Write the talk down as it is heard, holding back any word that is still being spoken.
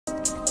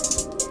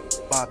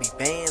Bobby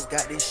Bands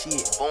got this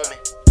shit booming.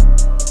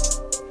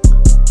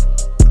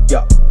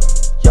 Yeah,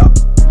 yeah.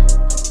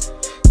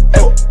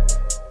 Oh,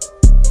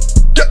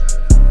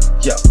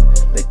 yeah,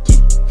 let's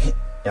get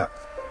yeah.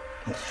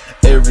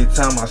 Every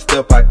time I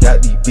step, I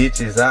got these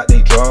bitches out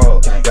they draw.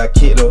 Got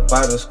kicked up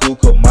out of school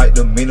cause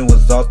MikedAMenace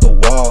was off the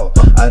wall.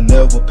 I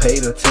never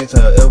paid attention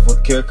or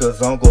ever care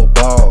cause I'm go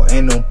ball.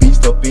 Ain't no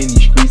beast up in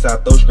these streets, I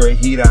throw straight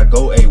heat, I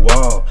go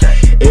AWOL.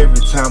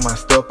 Every time I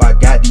step, I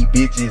got these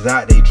bitches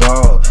out they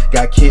draw.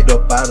 Got kicked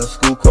up out of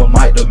school cause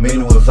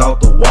MikedAMenace was off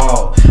the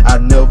wall. I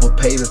never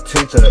paid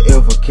attention or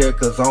ever care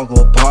cause I'm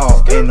go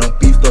ball. Ain't no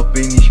beast up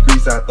in these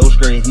streets, I throw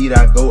straight heat,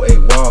 I go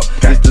AWOL.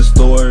 It's the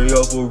story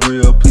of a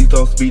real, please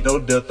don't speak no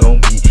death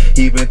on me.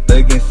 He been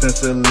thuggin'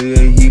 since a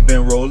little, he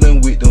been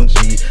rollin' with them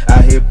G.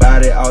 I hit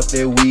body out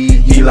that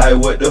weed, he like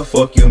what the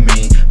fuck you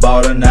mean?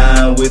 Bought a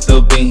 9 with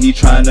a bean, he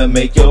tryna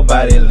make your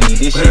body lean.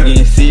 This shit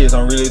getting serious,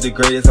 I'm really the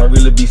greatest, I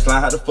really be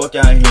slime, how the fuck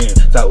y'all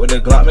hearin'? Talk with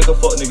that Glock, make a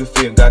fuck nigga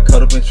feel. Got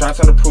caught up in trying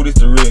to prove this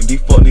the real.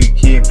 These fuck nigga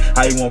kid me,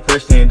 how you want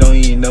pressure and don't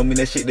even know me,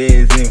 that shit there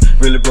is in.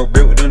 Really broke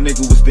bread with them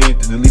niggas was thin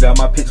to delete all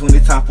my pics when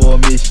it's time for a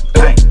mission.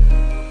 Bang.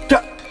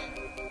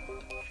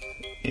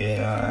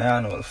 Yeah,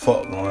 I know what the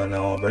fuck going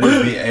on, bro.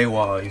 This be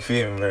AWOL, you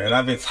feel me, bro? And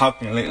I've been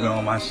talking lately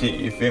on my shit,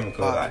 you feel me?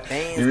 Cause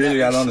like, you really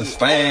gotta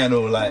understand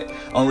though, like,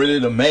 I'm really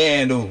the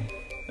man though.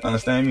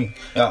 Understand me?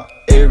 Yeah.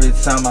 Every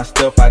time I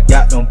step, I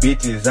got them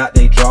bitches out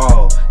they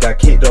draw. Got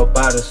kicked up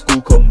out of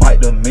school cause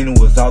MikedAMenace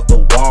was off the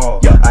wall.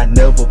 Yeah. I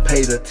never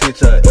paid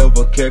attention or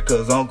ever care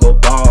cause I'm go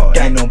ball.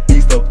 Ain't no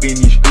beast up in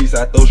these streets,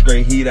 I throw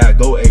straight heat, I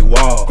go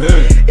AWOL.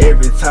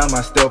 Every time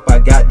I step, I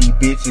got these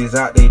bitches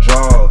out they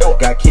draw.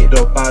 Got kicked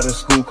up out of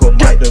school cause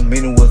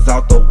MikedAMenace was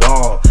off the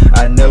wall.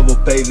 I never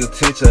paid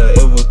attention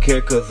or ever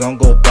care cause I'm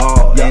go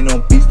ball. Ain't no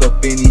beast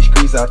up in these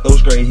streets, I throw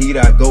straight heat,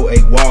 I go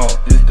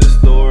AWOL. This the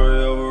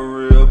story of a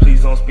real,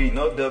 please don't speak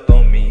no death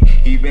on me.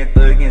 He been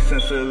thuggin'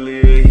 since a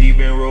little, he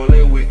been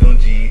rollin' with them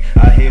G.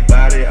 I hit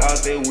body out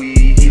that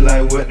weed, he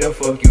like what the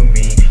fuck you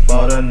mean?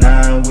 Bought a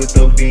 9 with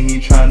a bean, he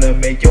tryna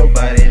make your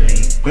body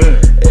lean.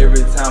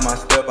 Every time I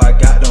step, I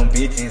got them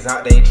bitches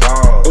out they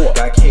draw.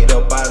 Got kicked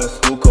up out of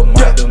school cause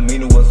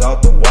MikedAMenace was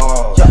off the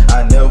wall.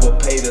 I never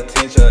paid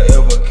attention or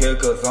ever care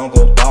cause I'm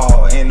go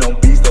ball. Ain't no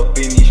beast up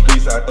in these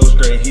streets, I throw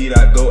straight heat,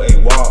 I go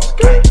AWOL.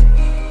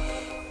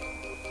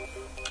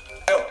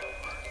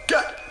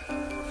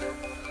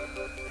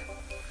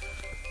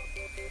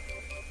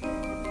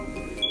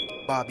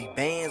 Bobby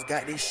Bands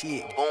got this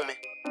shit booming.